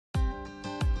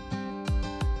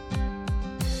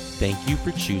Thank you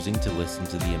for choosing to listen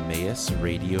to the Emmaus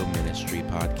Radio Ministry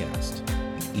podcast.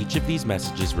 Each of these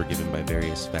messages were given by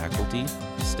various faculty,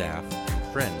 staff, and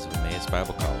friends of Emmaus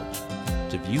Bible College.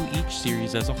 To view each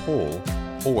series as a whole,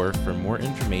 or for more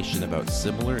information about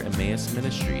similar Emmaus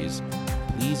ministries,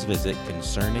 please visit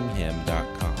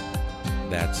concerninghim.com.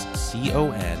 That's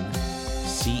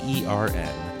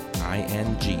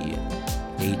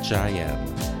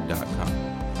Concerninghim.com.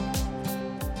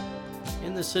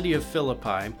 In the city of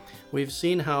Philippi, we've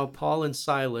seen how Paul and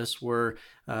Silas were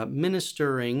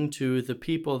ministering to the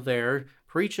people there,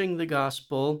 preaching the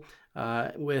gospel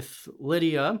with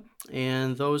Lydia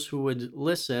and those who would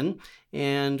listen.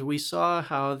 And we saw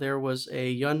how there was a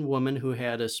young woman who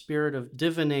had a spirit of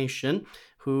divination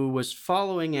who was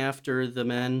following after the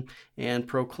men and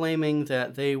proclaiming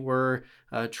that they were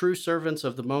true servants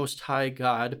of the Most High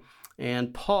God.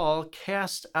 And Paul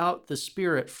cast out the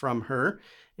spirit from her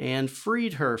and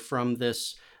freed her from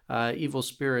this evil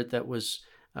spirit that was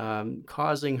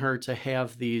causing her to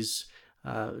have these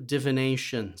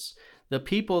divinations. The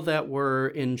people that were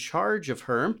in charge of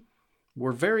her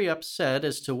were very upset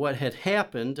as to what had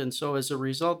happened, and so as a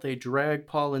result, they dragged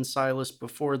Paul and Silas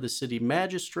before the city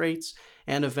magistrates,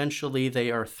 and eventually they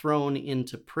are thrown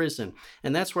into prison.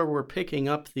 And that's where we're picking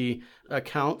up the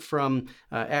account from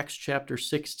Acts chapter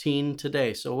 16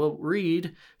 today. So we'll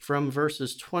read from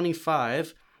verses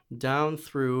 25 down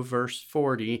through verse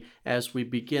 40 as we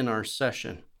begin our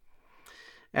session.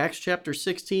 Acts chapter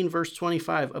 16, verse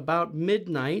 25, about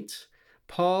midnight,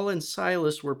 Paul and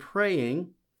Silas were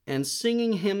praying and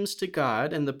singing hymns to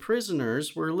God, and the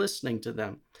prisoners were listening to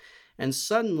them. And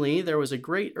suddenly there was a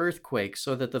great earthquake,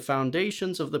 so that the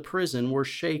foundations of the prison were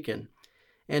shaken.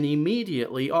 And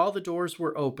immediately all the doors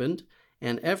were opened,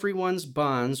 and everyone's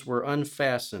bonds were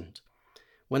unfastened.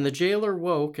 When the jailer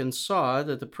woke and saw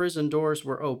that the prison doors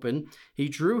were open, he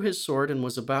drew his sword and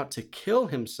was about to kill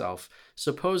himself,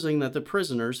 supposing that the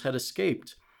prisoners had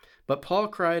escaped. But Paul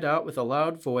cried out with a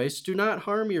loud voice, "Do not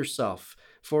harm yourself,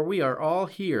 for we are all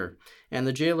here." And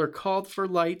the jailer called for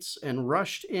lights and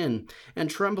rushed in, and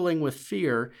trembling with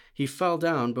fear, he fell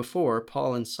down before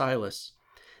Paul and Silas.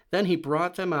 Then he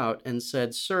brought them out and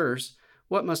said, "Sirs,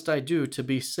 what must I do to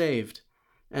be saved?"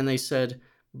 And they said,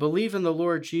 "Believe in the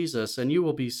Lord Jesus, and you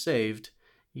will be saved,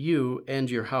 you and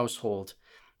your household."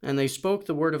 And they spoke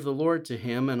the word of the Lord to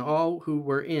him and all who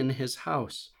were in his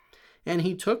house. And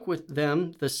he took with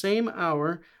them the same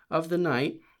hour of the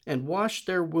night and washed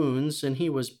their wounds, and he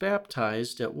was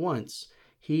baptized at once,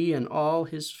 he and all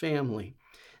his family.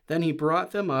 Then he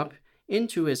brought them up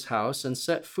into his house and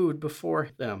set food before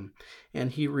them,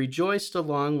 and he rejoiced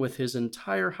along with his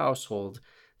entire household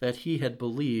that he had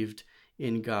believed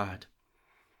in God.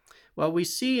 Well, we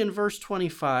see in verse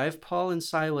 25, Paul and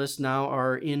Silas now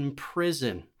are in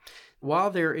prison.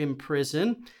 While they're in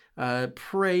prison,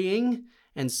 praying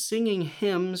and singing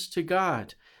hymns to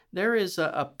God, there is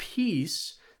a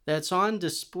peace that's on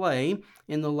display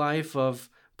in the life of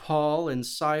Paul and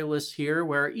Silas here,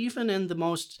 where even in the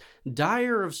most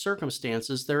dire of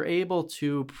circumstances, they're able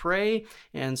to pray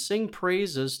and sing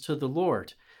praises to the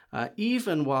Lord,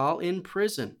 even while in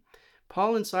prison.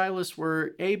 Paul and Silas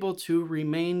were able to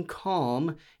remain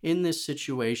calm in this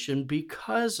situation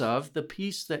because of the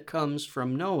peace that comes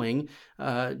from knowing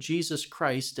Jesus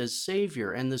Christ as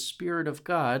Savior and the Spirit of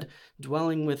God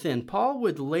dwelling within. Paul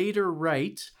would later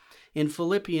write in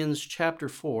Philippians chapter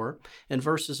 4 and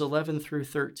verses 11 through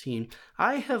 13,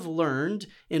 "I have learned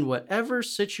in whatever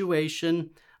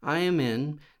situation I am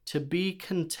in to be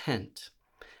content.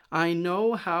 I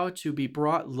know how to be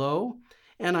brought low,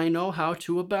 and I know how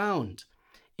to abound.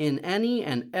 In any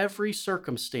and every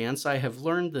circumstance, I have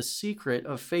learned the secret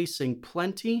of facing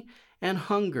plenty and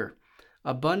hunger,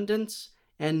 abundance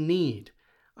and need.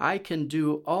 I can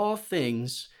do all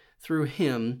things through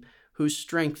him who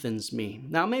strengthens me."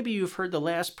 Now, maybe you've heard the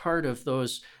last part of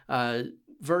those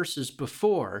verses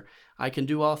before. I can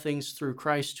do all things through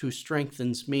Christ who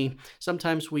strengthens me.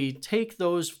 Sometimes we take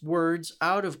those words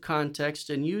out of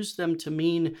context and use them to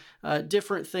mean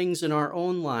different things in our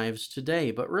own lives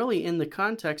today. But really, in the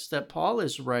context that Paul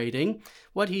is writing,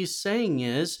 what he's saying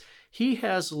is he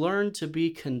has learned to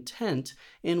be content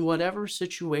in whatever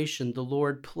situation the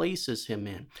Lord places him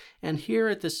in. And here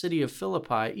at the city of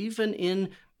Philippi, even in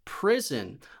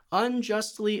prison,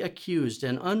 unjustly accused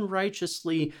and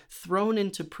unrighteously thrown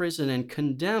into prison and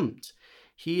condemned,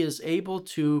 he is able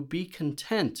to be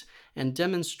content and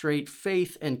demonstrate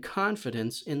faith and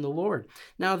confidence in the Lord.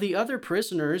 Now, the other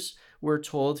prisoners, we're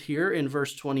told here in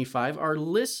verse 25, are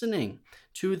listening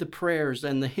to the prayers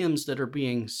and the hymns that are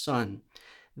being sung.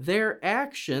 their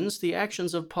actions, the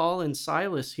actions of Paul and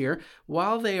Silas here,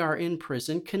 while they are in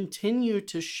prison, continue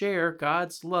to share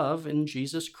God's love in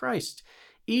Jesus Christ,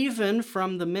 even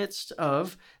from the midst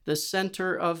of the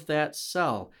center of that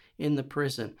cell in the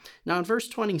prison. Now, in verse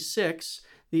 26,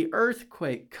 the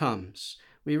earthquake comes.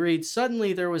 We read,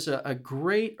 "Suddenly there was a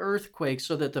great earthquake,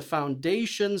 so that the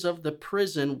foundations of the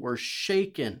prison were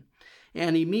shaken.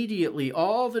 And immediately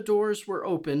all the doors were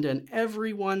opened, and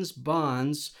everyone's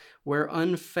bonds were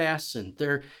unfastened."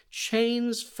 Their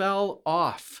chains fell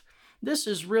off. This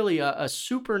is really a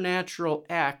supernatural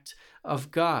act of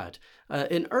God.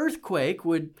 An earthquake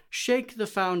would shake the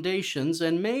foundations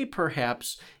and may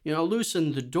perhaps,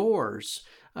 loosen the doors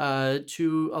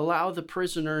to allow the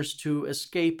prisoners to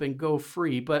escape and go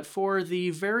free. But for the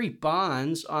very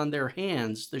bonds on their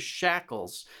hands, the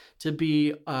shackles, to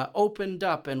be opened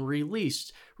up and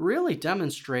released, really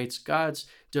demonstrates God's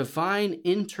divine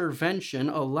intervention,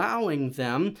 allowing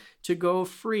them to go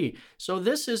free. So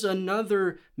this is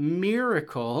another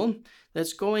miracle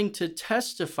that's going to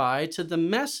testify to the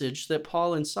message that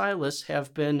Paul and Silas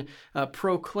have been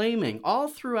proclaiming. All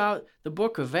throughout the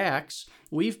book of Acts,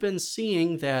 we've been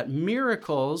seeing that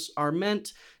miracles are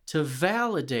meant to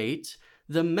validate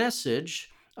the message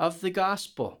of the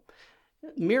gospel.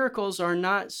 Miracles are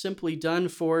not simply done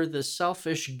for the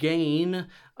selfish gain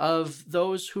of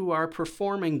those who are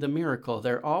performing the miracle.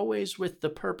 They're always with the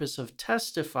purpose of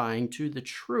testifying to the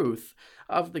truth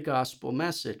of the gospel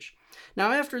message.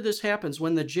 Now, after this happens,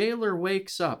 when the jailer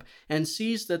wakes up and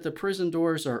sees that the prison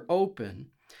doors are open,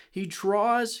 he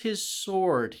draws his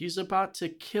sword. He's about to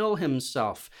kill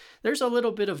himself. There's a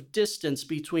little bit of distance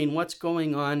between what's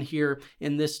going on here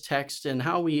in this text and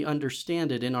how we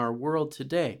understand it in our world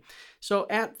today. So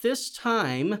at this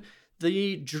time,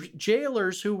 the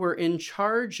jailers who were in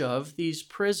charge of these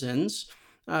prisons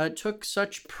took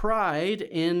such pride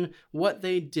in what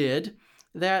they did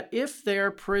that if their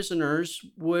prisoners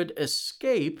would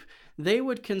escape, they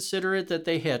would consider it that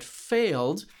they had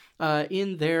failed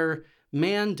in their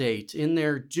mandate, in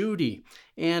their duty.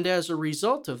 And as a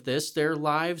result of this, their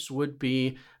lives would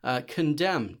be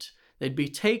condemned. They'd be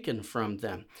taken from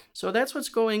them. So that's what's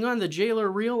going on. The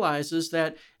jailer realizes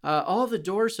that all the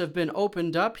doors have been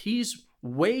opened up. He's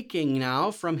waking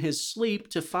now from his sleep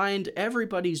to find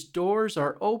everybody's doors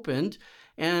are opened,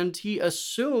 and he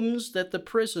assumes that the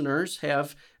prisoners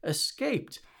have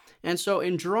escaped. And so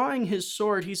in drawing his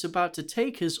sword, he's about to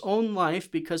take his own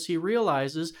life because he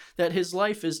realizes that his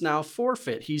life is now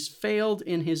forfeit. He's failed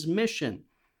in his mission.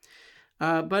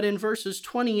 But in verses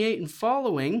 28 and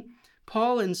following,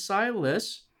 Paul and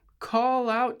Silas call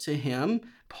out to him.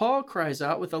 Paul cries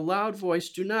out with a loud voice,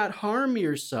 "Do not harm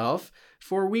yourself,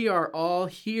 for we are all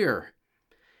here."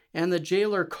 And the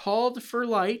jailer called for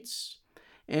lights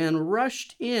and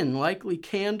rushed in. Likely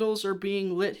candles are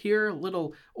being lit here,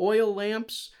 little oil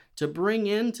lamps to bring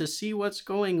in to see what's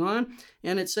going on.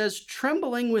 And it says,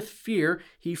 trembling with fear,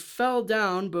 he fell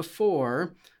down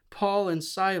before Paul and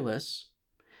Silas.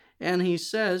 And he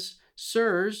says,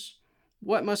 "Sirs,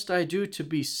 what must I do to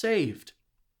be saved?"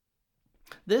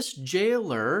 This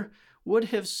jailer would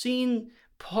have seen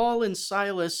Paul and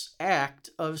Silas' act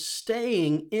of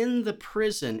staying in the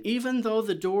prison, even though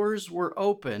the doors were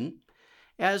open,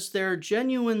 as their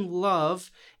genuine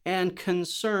love and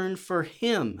concern for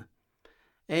him,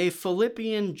 a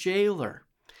Philippian jailer.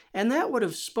 And that would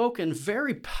have spoken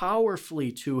very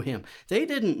powerfully to him. They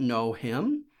didn't know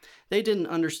him. They didn't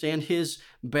understand his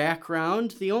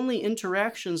background. The only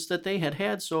interactions that they had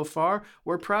had so far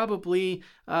were probably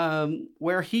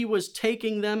where he was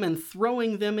taking them and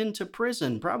throwing them into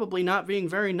prison, probably not being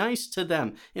very nice to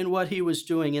them in what he was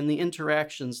doing in the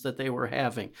interactions that they were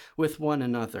having with one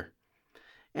another.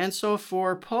 And so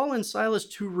for Paul and Silas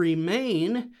to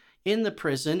remain in the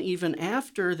prison even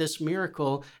after this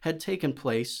miracle had taken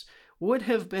place would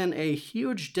have been a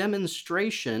huge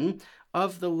demonstration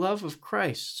of the love of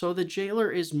Christ. So the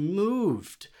jailer is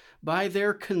moved by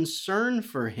their concern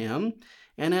for him,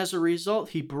 and as a result,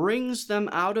 he brings them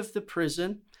out of the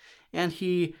prison, and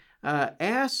he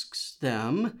asks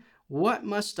them, "What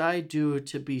must I do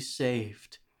to be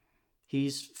saved?"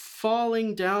 He's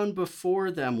falling down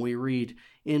before them, we read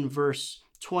in verse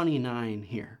 29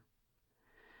 here.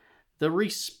 The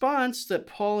response that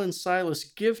Paul and Silas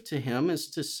give to him is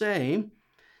to say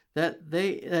that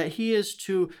he is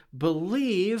to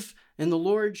believe in the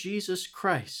Lord Jesus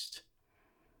Christ,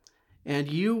 and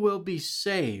you will be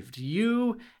saved,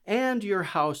 you and your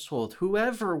household,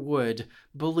 whoever would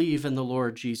believe in the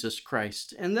Lord Jesus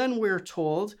Christ. And then we're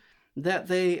told that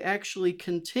they actually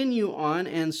continue on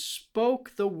and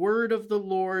spoke the word of the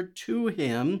Lord to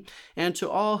him and to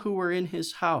all who were in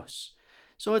his house.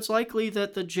 So it's likely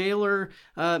that the jailer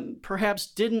perhaps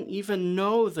didn't even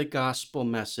know the gospel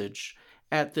message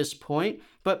at this point,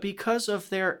 but because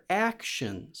of their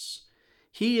actions,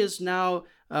 he is now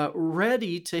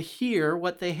ready to hear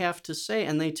what they have to say,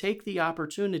 and they take the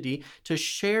opportunity to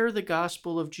share the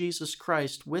gospel of Jesus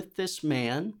Christ with this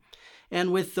man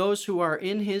and with those who are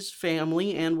in his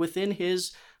family and within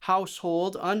his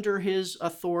household, under his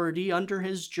authority, under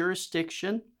his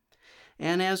jurisdiction.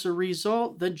 And as a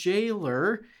result, the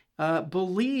jailer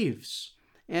believes.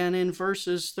 And in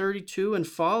verses 32 and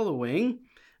following,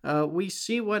 we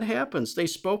see what happens. They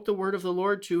spoke the word of the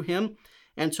Lord to him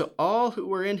and to all who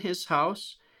were in his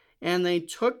house, and they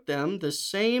took them the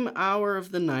same hour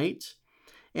of the night,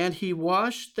 and he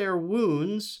washed their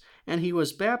wounds, and he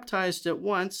was baptized at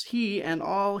once, he and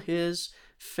all his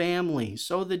family.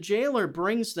 So the jailer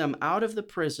brings them out of the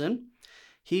prison.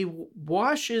 He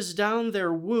washes down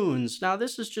their wounds. Now,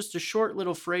 this is just a short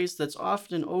little phrase that's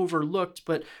often overlooked,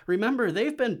 but remember,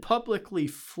 they've been publicly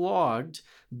flogged,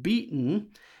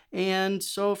 beaten, and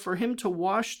so for him to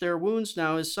wash their wounds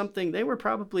now is something, they were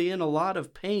probably in a lot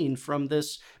of pain from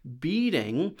this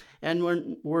beating and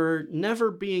were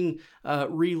never being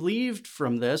relieved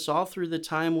from this all through the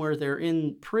time where they're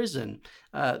in prison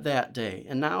that day.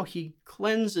 And now he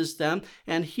cleanses them,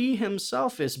 and he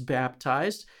himself is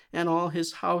baptized and all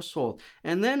his household.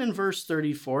 And then in verse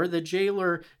 34, the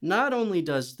jailer not only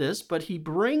does this, but he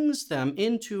brings them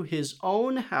into his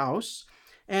own house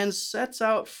and sets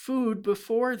out food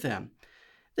before them.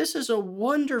 This is a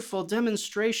wonderful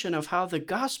demonstration of how the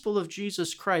gospel of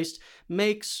Jesus Christ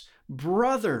makes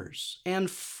brothers and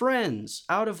friends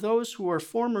out of those who were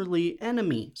formerly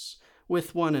enemies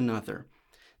with one another.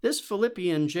 This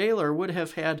Philippian jailer would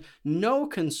have had no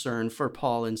concern for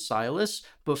Paul and Silas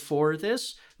before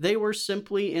this. They were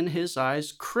simply, in his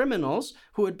eyes, criminals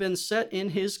who had been set in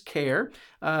his care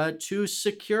to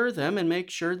secure them and make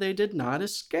sure they did not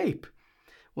escape.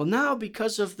 Well, now,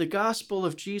 because of the gospel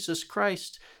of Jesus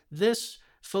Christ, this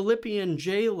Philippian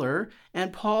jailer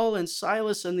and Paul and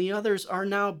Silas and the others are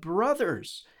now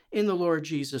brothers in the Lord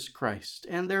Jesus Christ,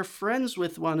 and they're friends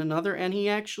with one another, and he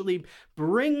actually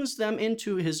brings them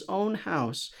into his own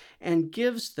house and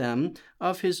gives them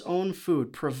of his own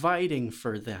food, providing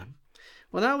for them.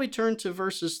 Well, now we turn to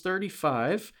verses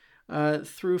 35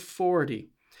 through 40.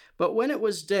 But when it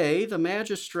was day, the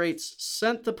magistrates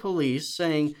sent the police,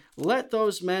 saying, "Let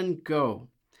those men go."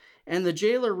 And the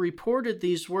jailer reported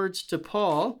these words to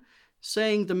Paul,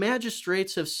 saying, "The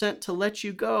magistrates have sent to let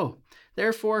you go.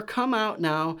 Therefore, come out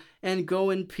now and go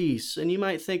in peace." And you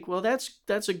might think, well, that's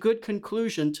a good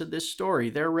conclusion to this story.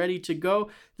 They're ready to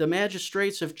go. The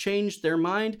magistrates have changed their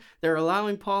mind. They're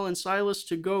allowing Paul and Silas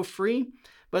to go free,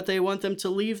 but they want them to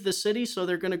leave the city, so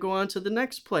they're going to go on to the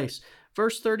next place.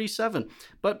 Verse 37,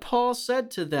 "But Paul said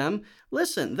to them,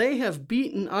 'Listen, they have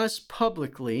beaten us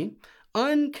publicly,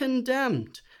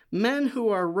 uncondemned, men who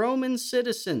are Roman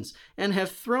citizens, and have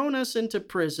thrown us into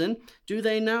prison. Do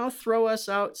they now throw us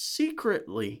out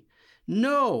secretly?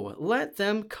 No, let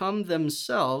them come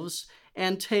themselves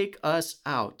and take us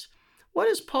out.'" What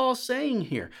is Paul saying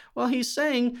here? Well, he's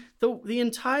saying the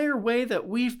entire way that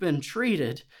we've been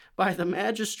treated by the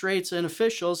magistrates and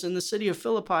officials in the city of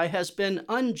Philippi has been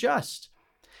unjust.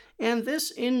 And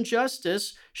this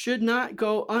injustice should not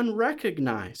go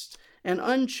unrecognized and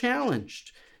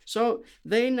unchallenged. So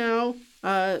they now,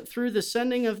 through the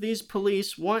sending of these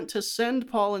police, want to send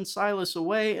Paul and Silas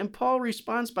away, and Paul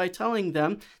responds by telling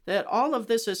them that all of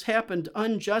this has happened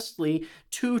unjustly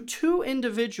to two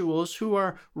individuals who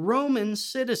are Roman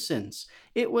citizens.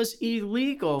 It was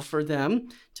illegal for them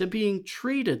to being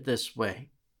treated this way.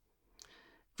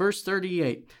 Verse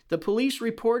 38, "The police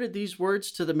reported these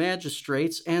words to the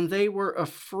magistrates, and they were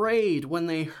afraid when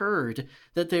they heard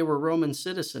that they were Roman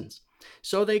citizens.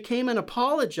 So they came and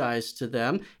apologized to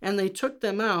them, and they took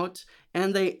them out,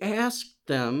 and they asked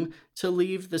them to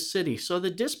leave the city." So the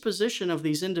disposition of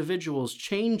these individuals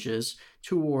changes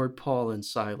toward Paul and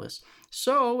Silas.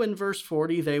 "So," in verse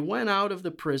 40, "they went out of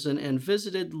the prison and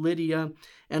visited Lydia,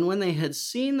 and when they had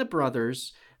seen the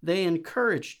brothers, they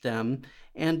encouraged them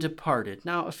and departed."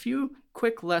 Now, a few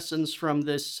quick lessons from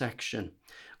this section.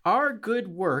 Our good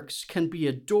works can be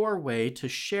a doorway to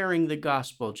sharing the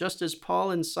gospel, just as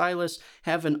Paul and Silas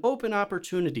have an open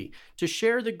opportunity to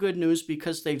share the good news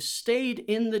because they've stayed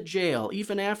in the jail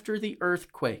even after the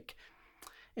earthquake,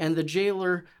 and the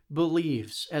jailer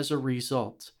believes as a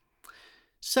result.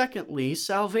 Secondly,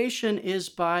 salvation is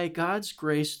by God's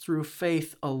grace through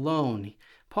faith alone.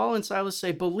 Paul and Silas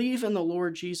say, "Believe in the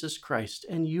Lord Jesus Christ,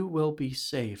 and you will be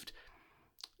saved."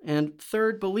 And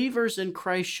third, believers in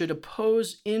Christ should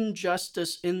oppose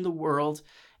injustice in the world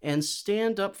and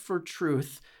stand up for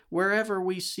truth wherever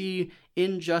we see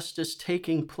injustice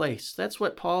taking place. That's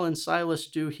what Paul and Silas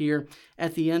do here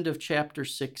at the end of chapter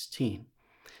 16.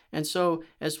 And so,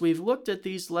 as we've looked at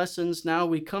these lessons, now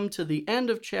we come to the end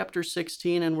of chapter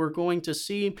 16, and we're going to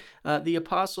see the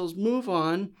apostles move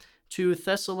on to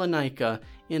Thessalonica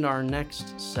in our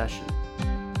next session.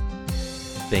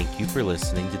 Thank you for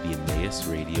listening to the Emmaus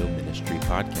Radio Ministry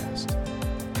Podcast.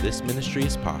 This ministry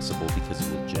is possible because of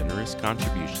the generous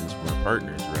contributions from our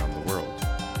partners around the world.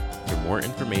 For more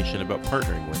information about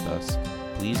partnering with us,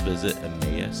 please visit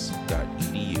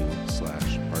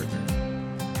emmaus.edu/partner.